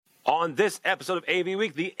On this episode of AV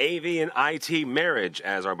Week, the AV and IT marriage,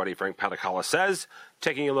 as our buddy Frank Patakala says,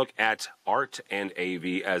 taking a look at art and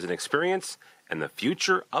AV as an experience and the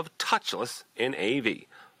future of touchless in AV.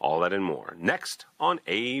 All that and more next on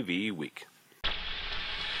AV Week.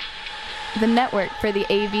 The network for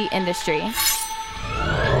the AV industry.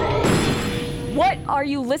 What are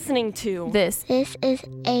you listening to? This is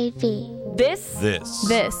AV. This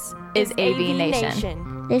is AV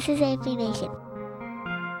Nation. This is AV Nation.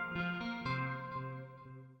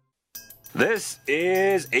 This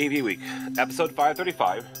is AV Week, episode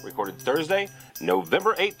 535, recorded Thursday,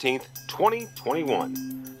 November 18th,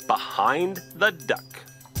 2021. Behind the Duck.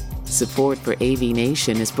 Support for AV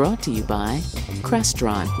Nation is brought to you by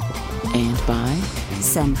Crestron and by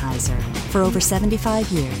Sennheiser. For over 75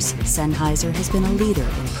 years, Sennheiser has been a leader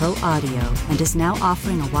in pro audio and is now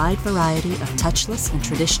offering a wide variety of touchless and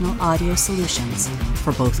traditional audio solutions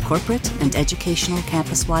for both corporate and educational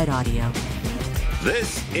campus-wide audio.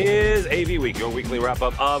 This is AV Week, your weekly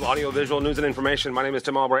wrap-up of audiovisual news and information. My name is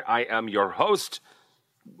Tim Albright. I am your host.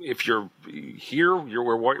 If you're here,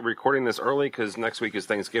 we're recording this early because next week is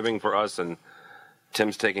Thanksgiving for us, and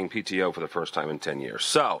Tim's taking PTO for the first time in 10 years.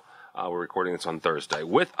 So we're recording this on Thursday.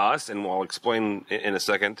 With us, and I'll explain in a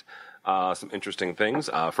second, some interesting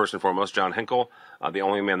things. First and foremost, John Hinkle, the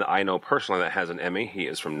only man that I know personally that has an Emmy. He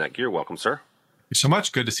is from Netgear. Welcome, sir. Thank you so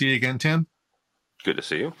much. Good to see you again, Tim. Good to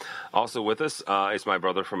see you. Also with us is my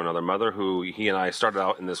brother from another mother, who he and I started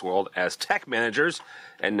out in this world as tech managers,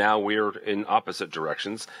 and now we're in opposite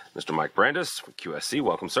directions. Mr. Mike Brandis from QSC.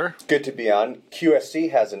 Welcome, sir. Good to be on.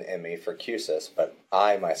 QSC has an Emmy for QSIS, but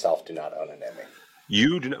I myself do not own an Emmy.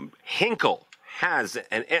 You do not. Hinkle has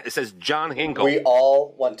an. It says John Hinkle. We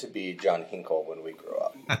all want to be John Hinkle when we grow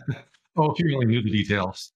up. Oh, if you really knew the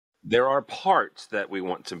details. There are parts that we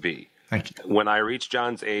want to be. Thank you. When I reach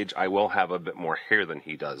John's age, I will have a bit more hair than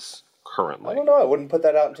he does currently. I don't know. I wouldn't put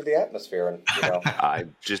that out into the atmosphere. And I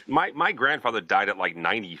just my grandfather died at like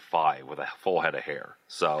 95 with a full head of hair,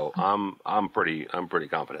 so I'm pretty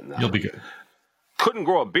confident in that. You'll be good. Couldn't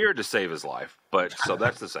grow a beard to save his life, but so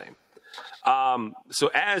that's the same.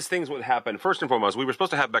 So as things would happen, first and foremost, we were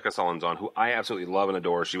supposed to have Becca Sullins on, who I absolutely love and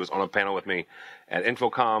adore. She was on a panel with me at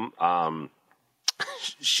Infocom.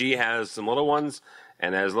 She has some little ones.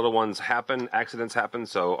 And as little ones happen, accidents happen.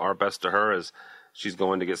 So our best to her is she's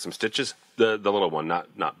going to get some stitches. The little one,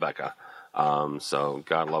 not Becca. So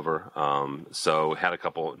God love her. So had a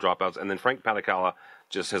couple dropouts, and then Frank Patakala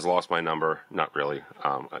just has lost my number. Not really.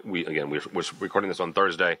 We're recording this on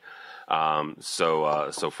Thursday.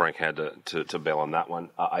 So Frank had to bail on that one.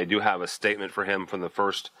 I do have a statement for him from the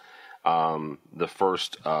first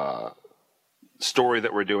story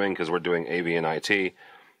that we're doing, because we're doing AV and IT,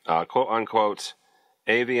 quote unquote.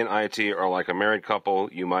 AV and IT are like a married couple.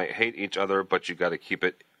 You might hate each other, but you got to keep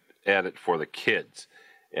it at it for the kids.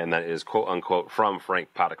 And that is quote unquote from Frank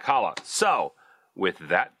Patakala. So with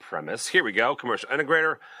that premise, here we go. Commercial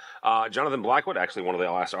integrator. Jonathan Blackwood, actually one of the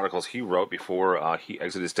last articles he wrote before he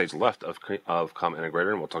exited stage left of Com Integrator,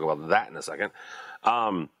 and we'll talk about that in a second.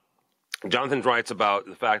 Jonathan writes about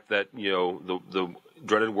the fact that, the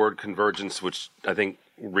dreaded word convergence, which I think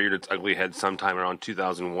reared its ugly head sometime around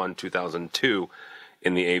 2001, 2002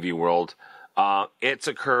 in the AV world. It's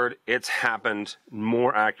occurred. It's happened.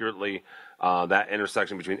 More accurately, that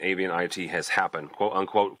intersection between AV and IT has happened, quote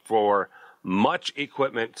unquote, for much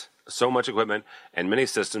equipment, so much equipment, and many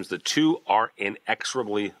systems. The two are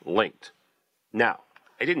inexorably linked. Now,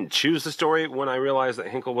 I didn't choose the story when I realized that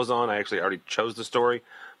Hinkle was on. I actually already chose the story,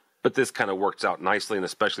 but this kind of works out nicely, and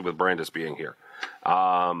especially with Brandis being here.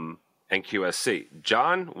 And QSC.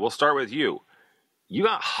 John, we'll start with you. You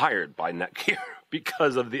got hired by Netgear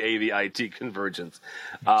because of the AV-IT convergence.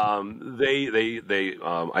 They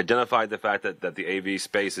identified the fact that the AV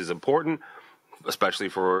space is important, especially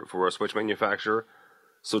for a switch manufacturer.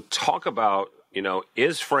 So talk about,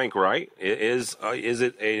 is Frank right? Is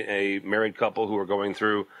it a married couple who are going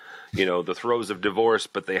through, the throes of divorce,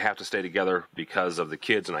 but they have to stay together because of the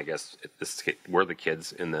kids? And I guess we're the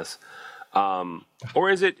kids in this. Or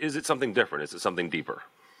is it something different? Is it something deeper?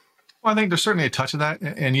 Well, I think there's certainly a touch of that.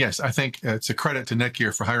 And yes, I think it's a credit to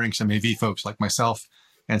Netgear for hiring some AV folks like myself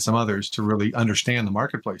and some others to really understand the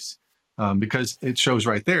marketplace. Because it shows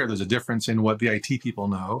right there's a difference in what the IT people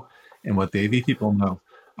know and what the AV people know.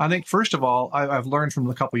 I think, first of all, I've learned from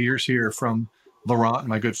a couple of years here from Laurent,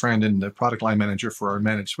 my good friend and the product line manager for our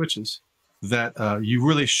managed switches, that you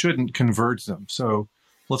really shouldn't converge them. So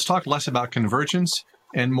let's talk less about convergence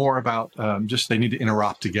and more about just they need to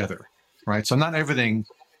interop together, right? So not everything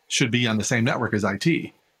should be on the same network as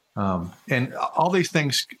IT. And all these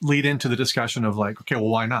things lead into the discussion of like, okay, well,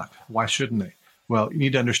 why not? Why shouldn't they? Well, you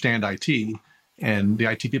need to understand IT, and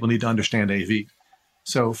the IT people need to understand AV.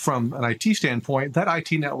 So from an IT standpoint, that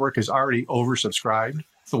IT network is already oversubscribed.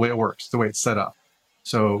 It's the way it works, the way it's set up.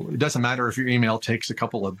 So it doesn't matter if your email takes a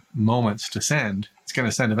couple of moments to send, it's going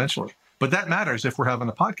to send eventually. But that matters if we're having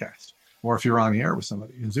a podcast or if you're on the air with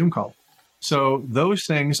somebody, a Zoom call. So those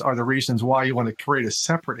things are the reasons why you want to create a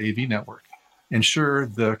separate AV network. Ensure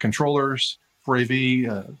the controllers for AV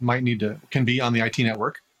can be on the IT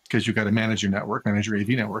network, because you've got to manage your network, manage your AV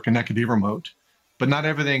network, and that can be remote. But not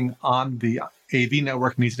everything on the AV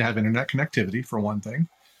network needs to have internet connectivity, for one thing.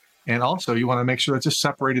 And also, you want to make sure it's just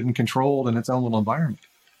separated and controlled in its own little environment,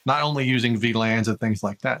 not only using VLANs and things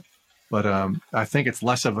like that. But I think it's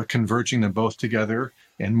less of a converging them both together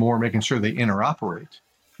and more making sure they interoperate.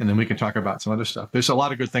 And then we can talk about some other stuff. There's a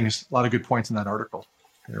lot of good things, a lot of good points in that article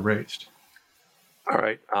that are raised. All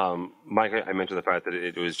right. Mike, I mentioned the fact that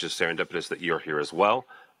it was just serendipitous that you're here as well.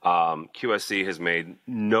 QSC has made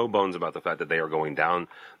no bones about the fact that they are going down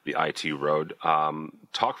the IT road.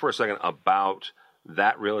 Talk for a second about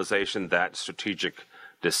that realization, that strategic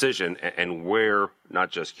decision, and where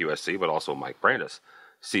not just QSC, but also Mike Brandis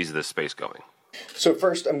sees this space going. So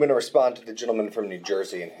first, I'm going to respond to the gentleman from New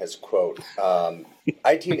Jersey and his quote.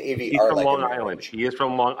 IT and AV are like Long Island. He is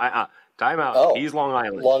from Long Island. Time out. Oh, he's Long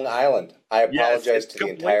Island. Long Island. I apologize to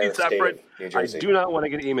the entire separate. state of New Jersey. I do not want to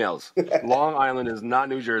get emails. Long Island is not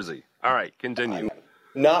New Jersey. All right, continue.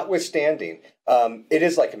 Notwithstanding, it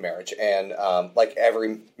is like a marriage, and like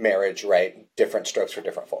every marriage, right, different strokes for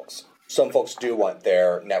different folks. Some folks do want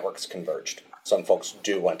their networks converged. Some folks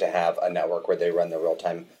do want to have a network where they run their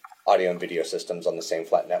real-time audio and video systems on the same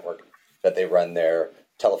flat network that they run their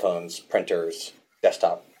telephones, printers,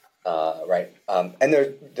 desktop, right? And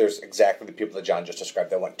there's exactly the people that John just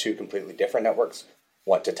described that want two completely different networks,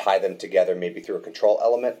 want to tie them together maybe through a control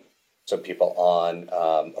element, so people on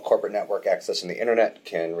a corporate network accessing the internet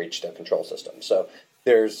can reach their control system. So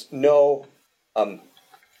there's no,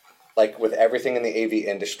 like with everything in the AV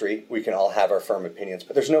industry, we can all have our firm opinions,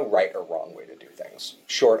 but there's no right or wrong way to do things.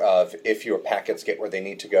 Short of if your packets get where they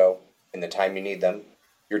need to go in the time you need them,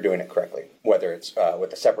 you're doing it correctly, whether it's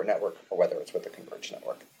with a separate network or whether it's with a converged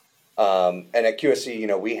network. And at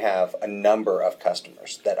QSC, we have a number of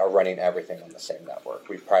customers that are running everything on the same network.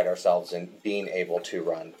 We pride ourselves in being able to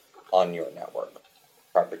run on your network.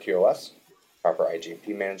 Proper QoS, proper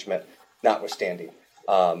IGP management, notwithstanding.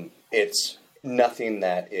 It's nothing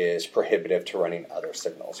that is prohibitive to running other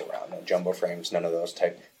signals around. No jumbo frames, none of those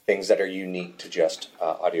type things that are unique to just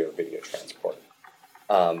audio or video transport.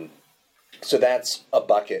 So that's a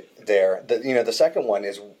bucket there. The second one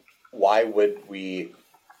is, why would we,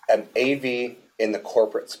 AV in the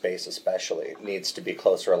corporate space especially needs to be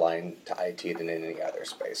closer aligned to IT than in any other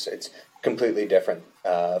space. It's completely different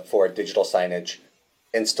for digital signage,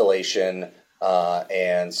 installation,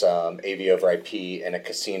 and some AV over IP in a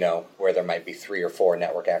casino where there might be 3 or 4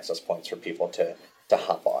 network access points for people to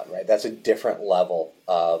hop on, right? That's a different level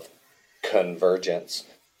of convergence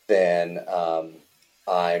than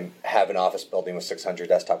I have an office building with 600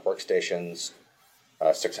 desktop workstations,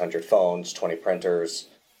 600 phones, 20 printers,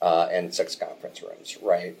 and 6 conference rooms,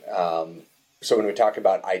 right? So when we talk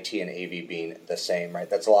about IT and AV being the same, right,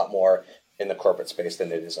 that's a lot more in the corporate space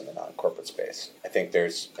than it is in the non-corporate space. I think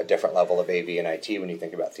there's a different level of AV and IT when you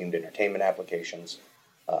think about themed entertainment applications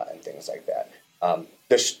and things like that.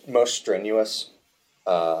 The most strenuous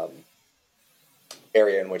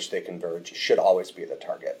area in which they converge should always be the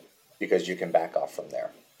target, because you can back off from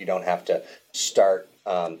there. You don't have to start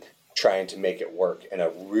trying to make it work in a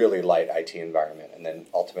really light IT environment and then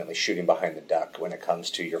ultimately shooting behind the duck when it comes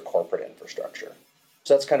to your corporate infrastructure.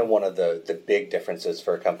 So that's kind of one of the big differences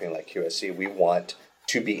for a company like QSC. We want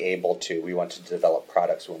to develop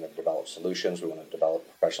products, we want to develop solutions, we want to develop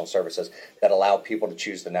professional services that allow people to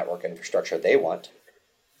choose the network infrastructure they want,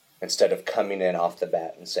 instead of coming in off the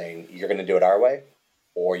bat and saying, you're going to do it our way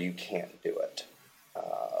or you can't do it.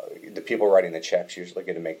 The people writing the checks usually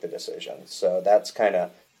get to make the decisions. So that's kind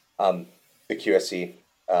of the QSC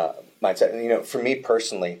mindset. And, for me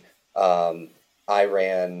personally, I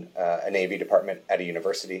ran an AV department at a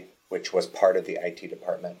university, which was part of the IT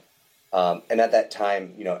department. And at that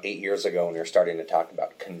time, 8 years ago, when we were starting to talk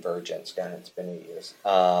about convergence, God, it's been 8 years,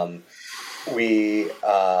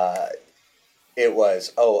 it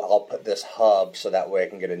was, I'll put this hub so that way I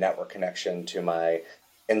can get a network connection to my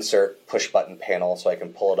insert push button panel so I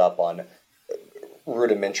can pull it up on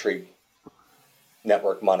rudimentary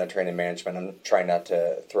network monitoring and management. I'm trying not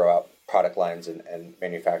to throw out product lines and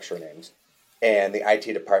manufacturer names. And the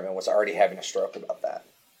IT department was already having a stroke about that,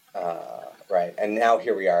 right? And now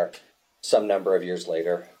here we are, some number of years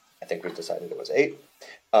later, I think we decided it was 8.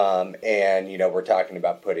 And, we're talking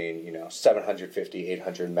about putting, 750,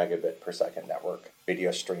 800 megabit per second network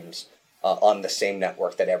video streams on the same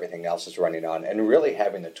network that everything else is running on, and really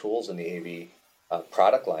having the tools in the AV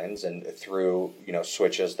product lines and through,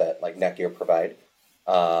 switches that like Netgear provide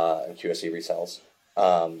and QSE resells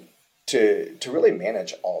to really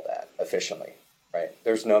manage all that efficiently, right?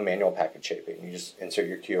 There's no manual packet shaping. You just insert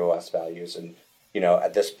your QoS values and,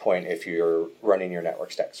 at this point, if you're running your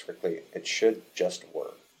network stack strictly, it should just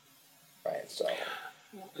work, right? So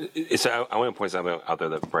I want to point something out there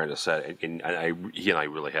that Brandon said, and he and I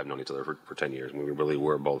really have known each other for 10 years. We really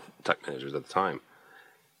were both tech managers at the time.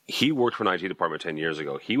 He worked for an IT department 10 years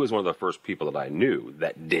ago. He was one of the first people that I knew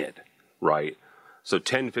that did, right? So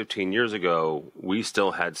 10, 15 years ago, we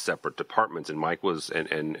still had separate departments, and Mike was,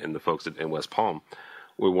 and the folks in West Palm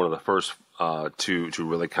were one of the first to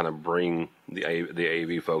really kind of bring the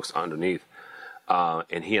AV folks underneath.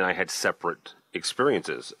 And he and I had separate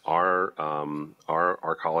experiences. Our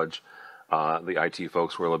college, the IT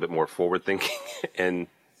folks were a little bit more forward thinking, and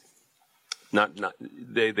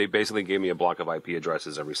they basically gave me a block of IP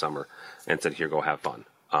addresses every summer and said, "Here, go have fun,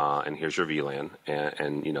 and here's your VLAN,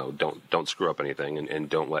 and don't screw up anything, and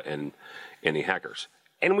don't let in any hackers."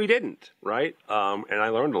 And we didn't, right? And I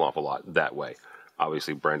learned an awful lot that way.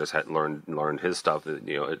 Obviously, Brandis had learned his stuff,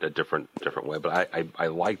 a different way. But I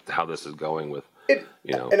liked how this is going with.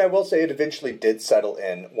 And I will say it eventually did settle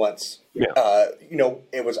in once,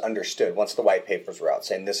 it was understood, once the white papers were out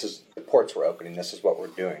saying this is, the ports were opening, this is what we're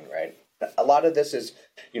doing, right? A lot of this is,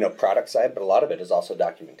 product side, but a lot of it is also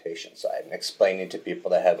documentation side and explaining to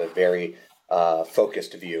people that have a very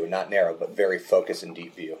focused view, not narrow, but very focused and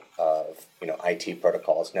deep view of, IT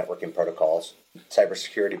protocols, networking protocols,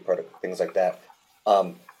 cybersecurity protocols, things like that.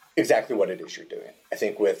 Exactly what it is you're doing. I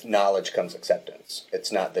think with knowledge comes acceptance.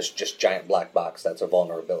 It's not this just giant black box that's a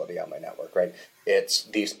vulnerability on my network, right? It's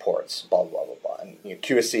these ports, blah, blah, blah, blah. And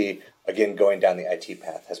QSE, again, going down the IT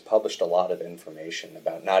path, has published a lot of information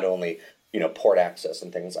about not only, port access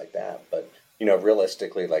and things like that, but,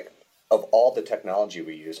 realistically, like, of all the technology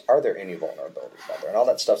we use, are there any vulnerabilities out there? And all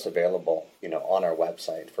that stuff's available, on our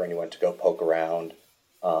website for anyone to go poke around.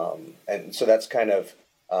 And so that's kind of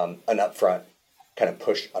an upfront kind of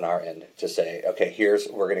push on our end to say, okay,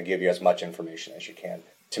 we're going to give you as much information as you can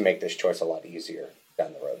to make this choice a lot easier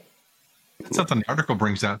down the road. Something the article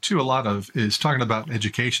brings out too, a lot of is talking about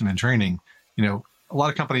education and training. A lot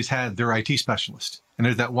of companies had their IT specialist, and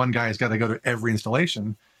there's that one guy who's got to go to every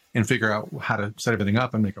installation and figure out how to set everything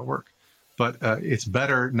up and make it work. But it's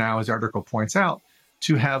better now, as the article points out,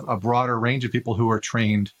 to have a broader range of people who are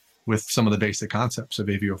trained with some of the basic concepts of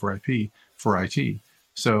AV over IP for IT.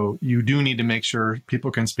 So you do need to make sure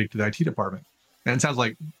people can speak to the IT department. And it sounds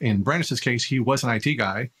like in Brandis' case, he was an IT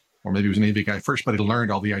guy, or maybe he was an AV guy first, but he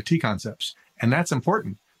learned all the IT concepts. And that's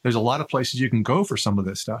important. There's a lot of places you can go for some of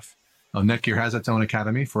this stuff. Netgear has its own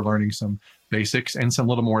academy for learning some basics and some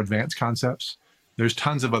little more advanced concepts. There's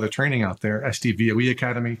tons of other training out there. SDVOE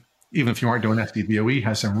Academy, even if you aren't doing SDVOE,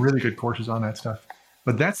 has some really good courses on that stuff.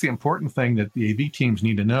 But that's the important thing that the AV teams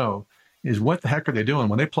need to know is what the heck are they doing?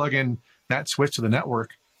 When they plug in that switch to the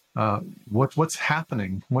network, what's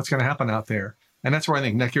happening? What's going to happen out there? And that's where I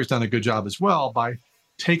think Netgear's done a good job as well by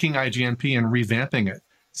taking IGMP and revamping it,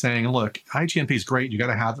 saying, look, IGMP is great. You got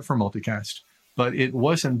to have it for multicast, but it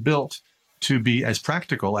wasn't built to be as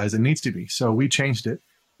practical as it needs to be. So we changed it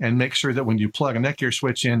and make sure that when you plug a Netgear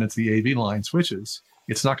switch in, it's the AV line switches.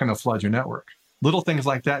 It's not going to flood your network. Little things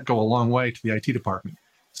like that go a long way to the IT department.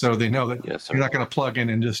 So they know that you're not going to plug in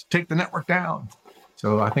and just take the network down.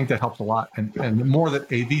 So I think that helps a lot. And the more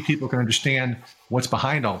that AV people can understand what's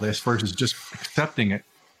behind all this versus just accepting it,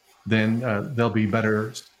 then they'll be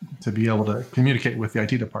better to be able to communicate with the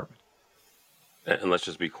IT department. And let's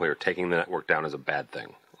just be clear, taking the network down is a bad thing.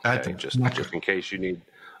 Okay? Bad thing. Just in case you need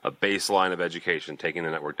a baseline of education, taking the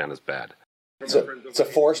network down is bad. It's a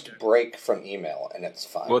forced break from email, and it's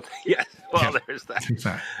fine. Well, yes. Well, there's that.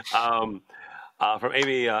 From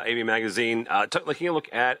AV Magazine, taking a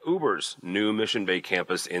look at Uber's new Mission Bay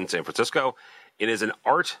campus in San Francisco. It is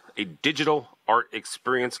a digital art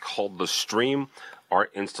experience called The Stream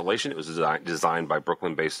Art Installation. It was designed by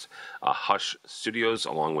Brooklyn-based Hush Studios,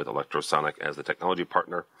 along with Electrosonic as the technology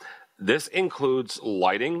partner. This includes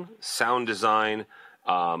lighting, sound design,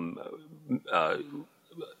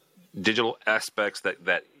 digital aspects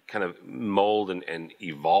that kind of mold and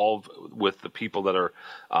evolve with the people that are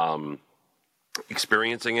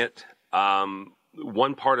experiencing it.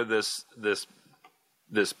 One part of this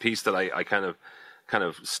piece that I kind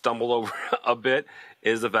of stumbled over a bit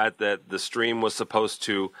is the fact that the stream was supposed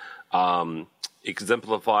to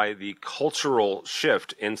exemplify the cultural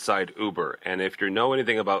shift inside Uber. And if you know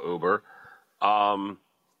anything about Uber,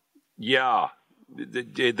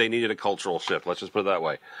 they needed a cultural shift. Let's just put it that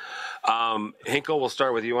way. Hinkle, we'll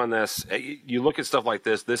start with you on this. You look at stuff like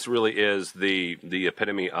this. This really is the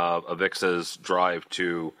epitome of Avixa's drive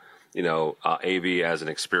to, AV as an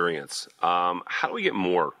experience. How do we get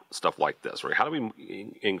more stuff like this? Right? How do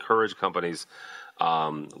we encourage companies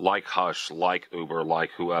like Hush, like Uber, like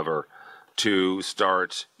whoever, to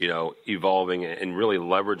start, evolving and really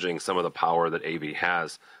leveraging some of the power that AV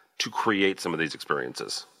has to create some of these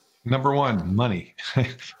experiences? Number one, money.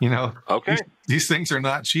 Okay. These things are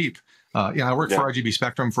not cheap. I worked for RGB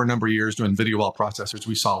Spectrum for a number of years doing video wall processors.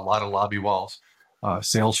 We saw a lot of lobby walls.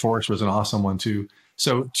 Salesforce was an awesome one too.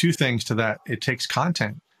 So two things to that. It takes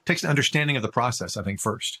content, it takes an understanding of the process, I think,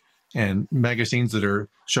 first. And magazines that are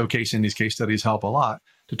showcasing these case studies help a lot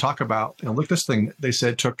to talk about, look, this thing, they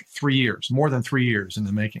said took 3 years, more than 3 years in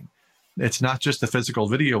the making. It's not just the physical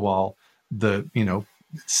video wall,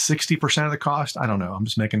 60% of the cost, I don't know, I'm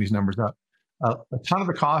just making these numbers up. A ton of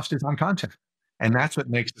the cost is on content. And that's what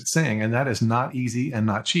makes it sing. And that is not easy and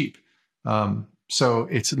not cheap. So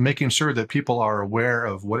it's making sure that people are aware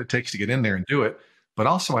of what it takes to get in there and do it. But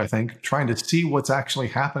also, I think, trying to see what's actually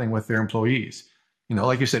happening with their employees.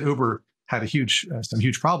 Like you said, Uber had some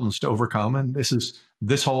huge problems to overcome. And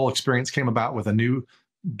this whole experience came about with a new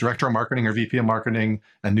director of marketing or VP of marketing,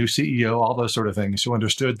 a new CEO, all those sort of things, who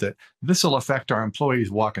understood that this will affect our employees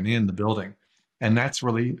walking in the building. And that's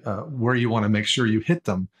really where you want to make sure you hit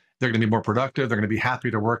them. They're going to be more productive. They're going to be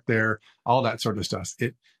happy to work there, all that sort of stuff.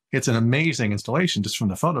 It's an amazing installation just from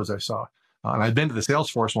the photos I saw. And I've been to the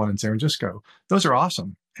Salesforce one in San Francisco. Those are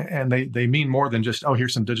awesome. And they mean more than just,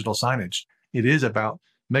 here's some digital signage. It is about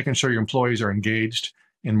making sure your employees are engaged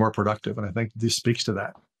and more productive. And I think this speaks to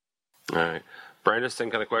that. All right. Brandon, same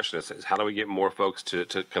kind of question is how do we get more folks to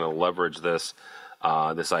kind of leverage this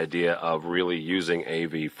idea of really using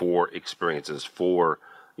AV for experiences, for,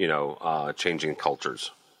 changing cultures?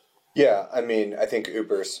 Yeah, I think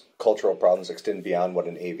Uber's cultural problems extend beyond what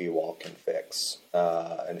an AV wall can fix,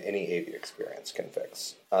 and any AV experience can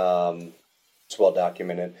fix. It's well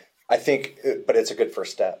documented. I think, but it's a good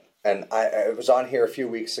first step. And I was on here a few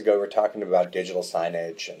weeks ago, we were talking about digital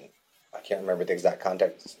signage, and I can't remember the exact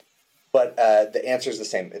context, but the answer is the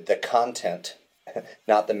same. The content,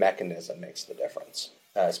 not the mechanism, makes the difference,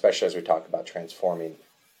 especially as we talk about transforming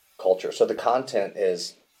culture. So the content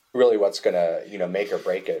is really what's going to, make or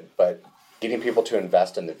break it, but getting people to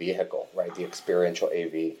invest in the vehicle, right? The experiential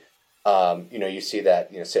AV. You see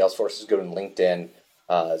that, Salesforce is good, and LinkedIn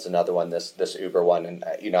is another one, this Uber one. And,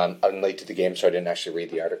 I'm late to the game, so I didn't actually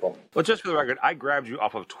read the article. Well, just for the record, I grabbed you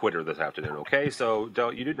off of Twitter this afternoon, okay? So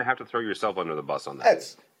you didn't have to throw yourself under the bus on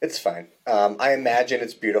that. It's fine. I imagine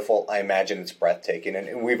it's beautiful. I imagine it's breathtaking.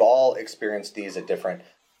 And we've all experienced these at different,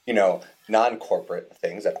 non-corporate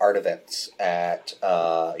things, at art events, at,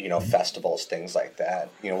 festivals, things like that.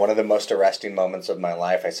 One of the most arresting moments of my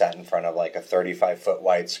life, I sat in front of like a 35-foot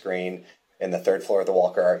wide screen in the third floor of the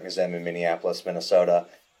Walker Art Museum in Minneapolis, Minnesota,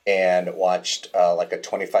 and watched like a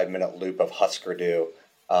 25-minute loop of Husker Du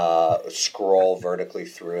scroll vertically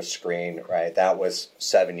through a screen, right? That was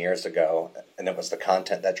 7 years ago, and it was the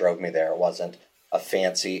content that drove me there. It wasn't a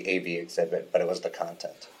fancy AV exhibit, but it was the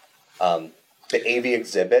content. The AV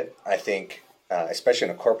exhibit, I think, especially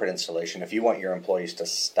in a corporate installation, if you want your employees to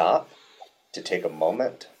stop, to take a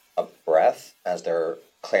moment, a breath, as they're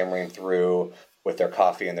clamoring through with their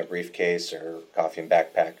coffee in their briefcase or coffee and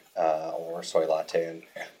backpack or soy latte and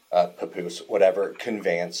papoose, whatever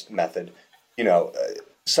conveyance method,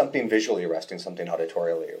 something visually arresting, something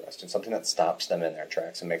auditorially arresting, something that stops them in their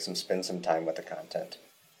tracks and makes them spend some time with the content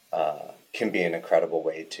can be an incredible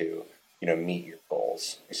way to meet your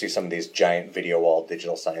goals. You see some of these giant video wall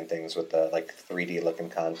digital sign things with the 3D looking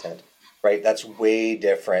content, right? That's way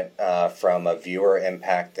different from a viewer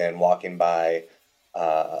impact than walking by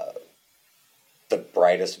the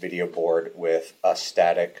brightest video board with a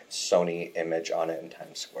static Sony image on it in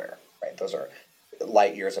Times Square, right? Those are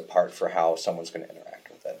light years apart for how someone's going to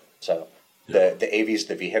interact with it. So the AV is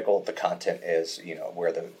the vehicle, the content is,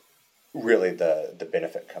 where the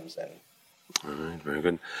benefit comes in. All right, very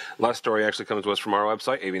good. Last story actually comes to us from our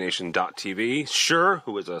website, avnation.tv. Shure,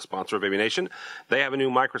 who is a sponsor of AVNation, they have a new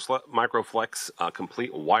Microflex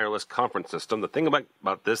complete wireless conference system. The thing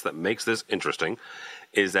about this that makes this interesting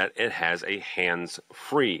is that it has a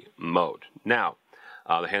hands-free mode. Now,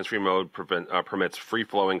 the hands-free mode permits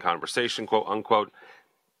free-flowing conversation, quote unquote,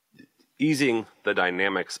 easing the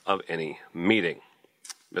dynamics of any meeting.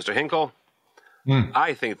 Mr. Hinkle,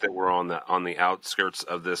 I think that we're on the outskirts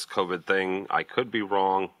of this COVID thing. I could be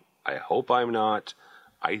wrong. I hope I'm not.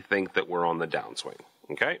 I think that we're on the downswing.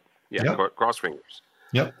 Okay? Yeah, Yep. cross fingers.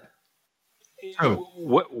 Yep. True.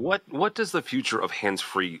 What does the future of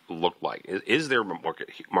hands-free look like? Is there a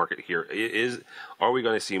market here? Are we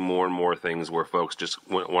going to see more and more things where folks just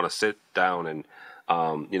want to sit down and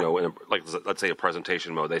like let's say a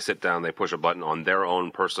presentation mode, they sit down, they push a button on their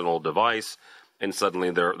own personal device, and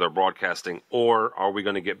suddenly they're broadcasting? Or are we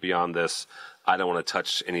going to get beyond this? I don't want to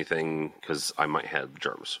touch anything because I might have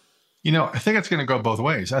germs. I think it's going to go both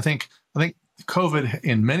ways. I think COVID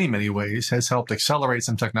in many, many ways has helped accelerate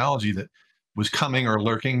some technology that was coming or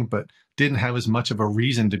lurking, but didn't have as much of a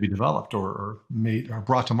reason to be developed or made or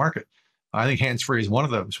brought to market. I think hands-free is one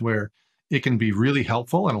of those where it can be really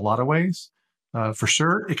helpful in a lot of ways. For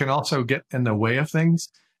sure, it can also get in the way of things.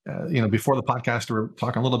 Before the podcast, we were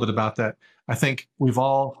talking a little bit about that. I think we've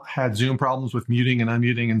all had Zoom problems with muting and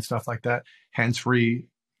unmuting and stuff like that. Hands-free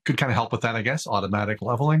could kind of help with that, I guess, automatic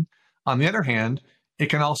leveling. On the other hand, it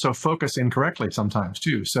can also focus incorrectly sometimes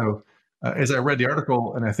too. So as I read the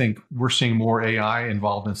article, and I think we're seeing more AI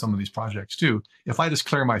involved in some of these projects too, if I just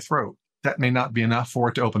clear my throat, that may not be enough for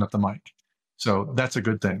it to open up the mic. So that's a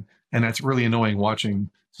good thing. And that's really annoying watching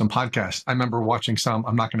some podcasts. I remember watching some,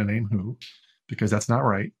 I'm not going to name who, because that's not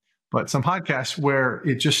right, but some podcasts where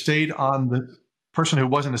it just stayed on the person who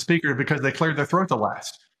wasn't a speaker because they cleared their throat the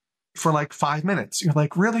last for like 5 minutes. You're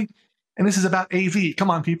like, really? And this is about AV. Come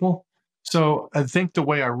on, people. So I think the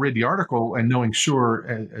way I read the article and knowing Shure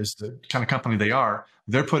as the kind of company they are,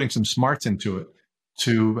 they're putting some smarts into it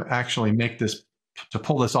to actually make this, to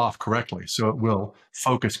pull this off correctly. So it will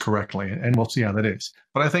focus correctly, and we'll see how that is.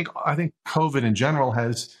 But I think COVID in general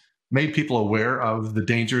has made people aware of the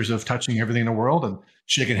dangers of touching everything in the world and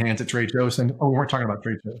shaking hands at trade shows. And we weren't talking about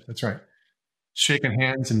trade shows. That's right. Shaking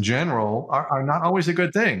hands in general are not always a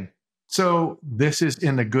good thing. So this is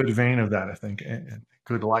in the good vein of that, I think, and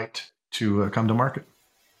good light to come to market.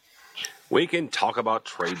 We can talk about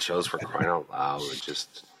trade shows for crying out loud.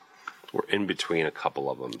 We're in between a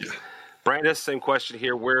couple of them. Yeah. Brandis, same question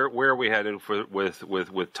here. Where are we headed with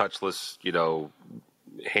touchless,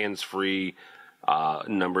 hands-free? A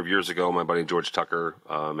number of years ago, my buddy George Tucker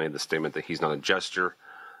made the statement that he's not a gesture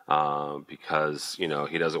because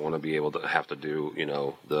he doesn't want to be able to have to do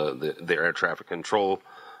the air traffic control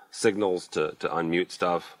signals to unmute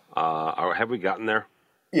stuff. Have we gotten there?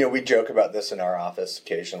 We joke about this in our office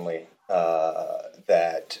occasionally,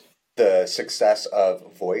 that the success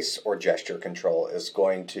of voice or gesture control is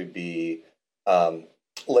going to be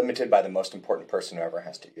limited by the most important person who ever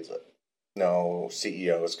has to use it. No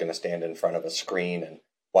CEO is going to stand in front of a screen and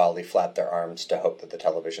wildly flap their arms to hope that the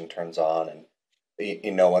television turns on.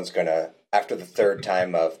 And no one's going to, after the third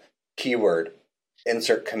time of keyword,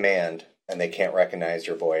 insert command, and they can't recognize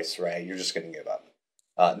your voice, right? You're just going to give up.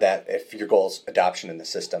 That if your goal is adoption in the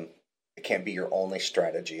system, it can't be your only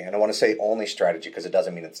strategy. And I want to say only strategy because it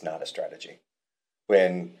doesn't mean it's not a strategy.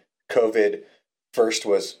 When COVID first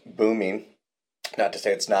was booming, not to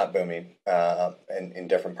say it's not booming, in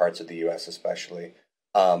different parts of the U.S. especially,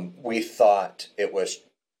 we thought it was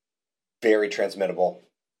very transmittable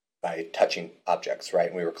by touching objects, right?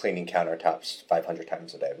 And we were cleaning countertops 500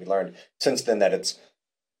 times a day. We learned since then that it's,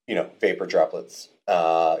 vapor droplets,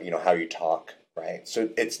 how you talk, right? So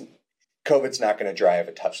COVID's not going to drive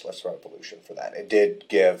a touchless revolution for that. It did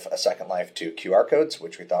give a second life to QR codes,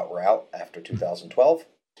 which we thought were out after 2012,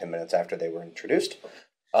 10 minutes after they were introduced.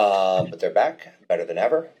 But they're back, better than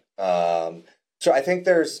ever. So I think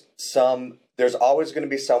there's always going to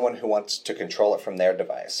be someone who wants to control it from their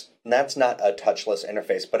device. And that's not a touchless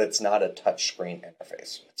interface, but it's not a touch screen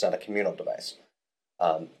interface. It's not a communal device.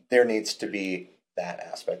 There needs to be that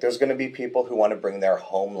aspect. There's going to be people who want to bring their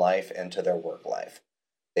home life into their work life.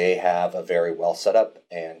 They have a very well set up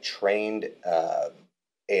and trained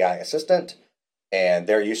AI assistant, and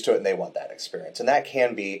they're used to it and they want that experience. And that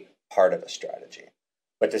can be part of a strategy.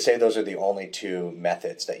 But to say those are the only two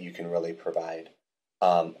methods that you can really provide,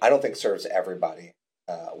 I don't think serves everybody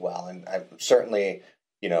well. And I'm certainly,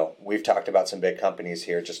 we've talked about some big companies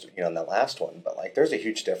here just, in the last one, but there's a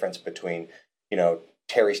huge difference between,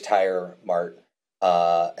 Terry's Tire Mart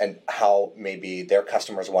and how maybe their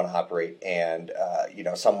customers want to operate and,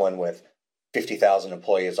 someone with 50,000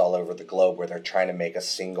 employees all over the globe where they're trying to make a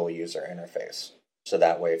single user interface. So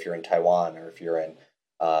that way, if you're in Taiwan or if you're in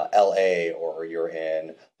LA or you're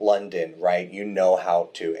in London, right, you know how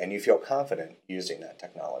to, and you feel confident using that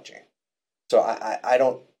technology. So I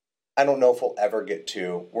don't know if we'll ever get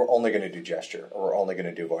to, we're only going to do gesture or we're only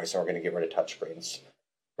going to do voice and we're going to get rid of touchscreens,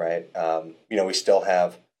 right? We still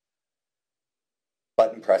have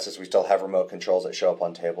button button presses. We still have remote controls that show up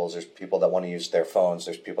on tables. There's people that want to use their phones.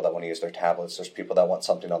 There's people that want to use their tablets. There's people that want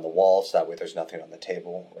something on the wall, so that way there's nothing on the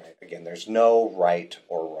table. Right? Again, there's no right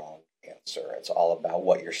or wrong answer. It's all about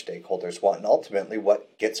what your stakeholders want and ultimately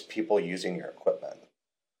what gets people using your equipment.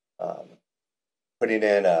 Putting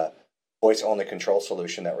in a voice-only control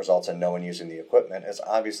solution that results in no one using the equipment is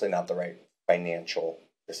obviously not the right financial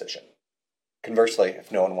decision. Conversely,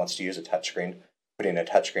 if no one wants to use a touchscreen, putting a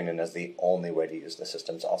touchscreen in as the only way to use the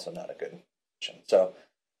system is also not a good option. So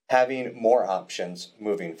having more options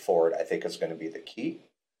moving forward, I think, is going to be the key,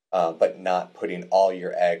 but not putting all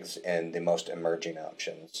your eggs in the most emerging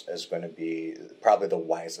options is going to be probably the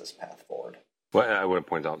wisest path forward. Well, I want to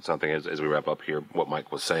point out something as we wrap up here. What Mike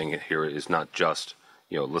was saying here is not just,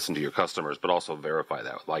 listen to your customers, but also verify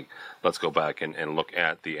that. Like, let's go back and look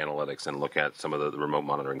at the analytics and look at some of the remote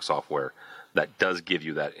monitoring software that does give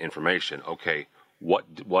you that information. Okay, what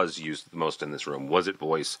was used the most in this room? Was it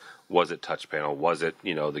voice? Was it touch panel? Was it,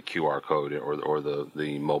 the QR code or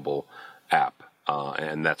the mobile app?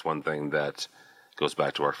 And that's one thing that goes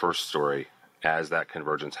back to our first story. As that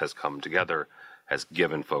convergence has come together, has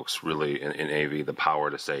given folks really in AV the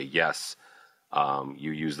power to say, yes,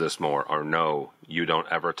 you use this more, or no, you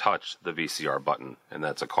don't ever touch the VCR button. And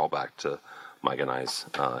that's a callback to Mike and I's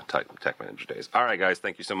tech manager days. All right, guys,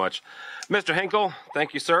 thank you so much. Mr. Henkel,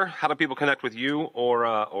 thank you, sir. How do people connect with you or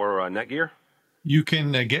Netgear? You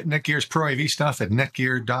can get Netgear's Pro AV stuff at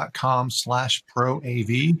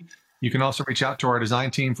netgear.com/ProAV. You can also reach out to our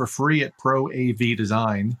design team for free at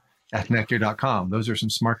proavdesign@netgear.com. Those are some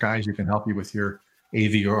smart guys who can help you with your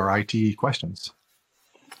AV or IT questions.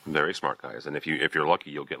 Very smart guys. And if you're lucky,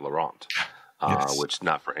 you'll get Laurent, Yes. which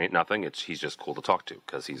ain't nothing. He's just cool to talk to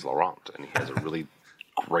because he's Laurent and he has a really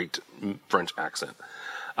great French accent.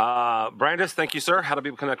 Brandis, thank you, sir. How do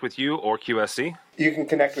people connect with you or QSC? You can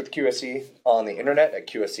connect with QSC on the internet at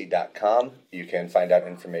qsc.com. You can find out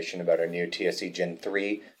information about our new TSC Gen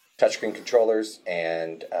 3 touchscreen controllers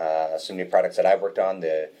and some new products that I've worked on,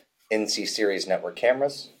 the NC Series network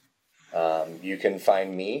cameras. You can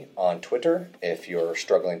find me on Twitter if you're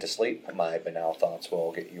struggling to sleep. My banal thoughts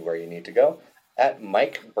will get you where you need to go at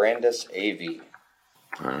Mike Brandis AV.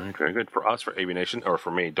 All right, very good. For us, for AV Nation, or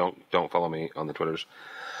for me, don't follow me on the Twitters,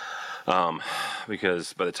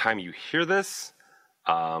 because by the time you hear this,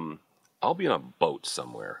 I'll be on a boat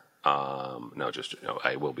somewhere. I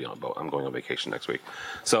will be on a boat. I'm going on vacation next week.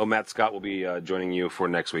 So Matt Scott will be joining you for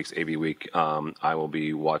next week's AV Week. I will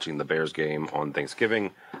be watching the Bears game on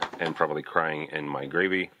Thanksgiving and probably crying in my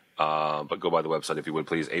gravy. But go by the website if you would,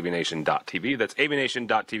 please, avnation.tv. That's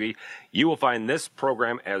avnation.tv. You will find this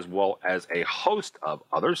program as well as a host of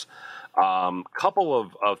others.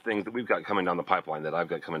 Couple of things that we've got coming down the pipeline, that I've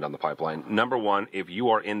got coming down the pipeline. Number one, if you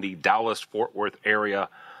are in the Dallas-Fort Worth area,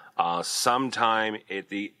 sometime at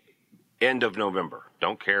the end of November,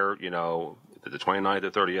 don't care, the 29th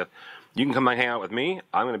or 30th, you can come and hang out with me.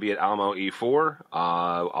 I'm going to be at Alamo E4.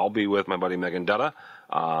 I'll be with my buddy Megan Dutta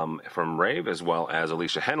from Rave, as well as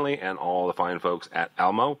Alicia Henley and all the fine folks at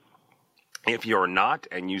Alamo. If you're not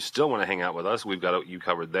and you still want to hang out with us, we've got you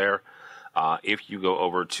covered there. If you go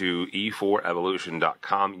over to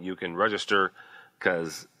e4evolution.com, you can register,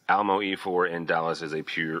 because Alamo E4 in Dallas is a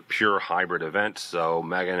pure hybrid event. So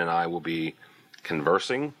Megan and I will be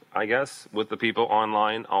conversing, I guess, with the people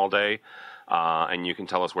online all day. And you can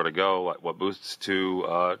tell us where to go, what booths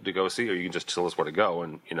to go see, or you can just tell us where to go,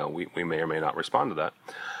 and we may or may not respond to that.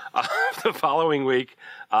 The following week,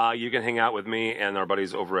 you can hang out with me and our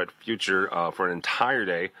buddies over at Future for an entire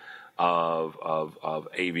day of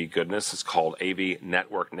AV goodness. It's called AV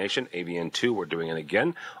Network Nation, AVN2. We're doing it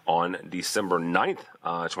again on December 9th,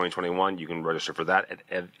 2021. You can register for that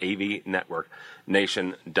at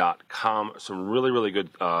avnetworknation.com. Some really, really good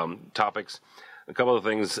topics. A couple of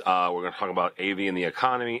things we're going to talk about: AV and the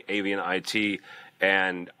economy, AV and IT,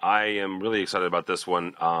 and I am really excited about this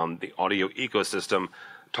one. The audio ecosystem.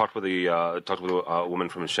 Talked with a woman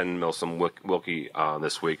from Shen Milsom Wilkie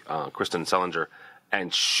this week, Kristen Sellinger,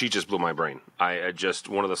 and she just blew my brain. I just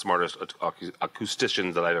one of the smartest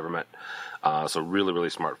acousticians that I've ever met. So really, really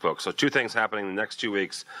smart folks. So two things happening in the next 2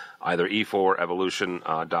 weeks: either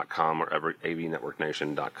e4evolution.com or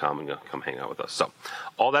avnetworknation.com, and come hang out with us. So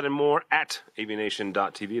all that and more at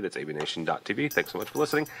avnation.tv. That's avnation.tv. Thanks so much for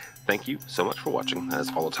listening. Thank you so much for watching. That's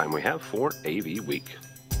all the time we have for AV Week.